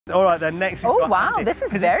All right, then next. Oh wow, this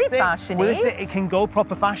is very fashiony. Well, it can go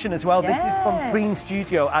proper fashion as well. Yeah. This is from Crean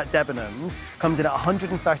Studio at Debenhams. Comes in at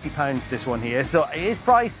 £130. This one here, so it is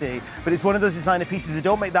pricey, but it's one of those designer pieces. They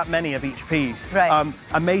don't make that many of each piece. Right.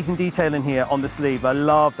 Amazing detailing here on the sleeve. I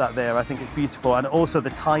love that there. I think it's beautiful, and also the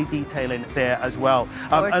tie detailing there as well.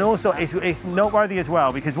 And also, it's noteworthy as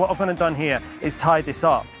well because what I've gone and done here is tie this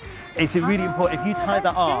up. It's really important if you tie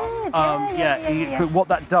that up. What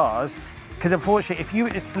that does. Because unfortunately, if you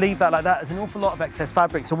just leave that like that, there's an awful lot of excess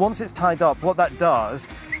fabric. So once it's tied up, what that does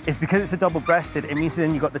is because it's a double-breasted, it means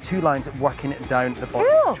then you've got the two lines working it down at the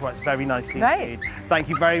bottom, which works very nicely indeed. Thank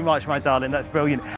you very much, my darling. That's brilliant.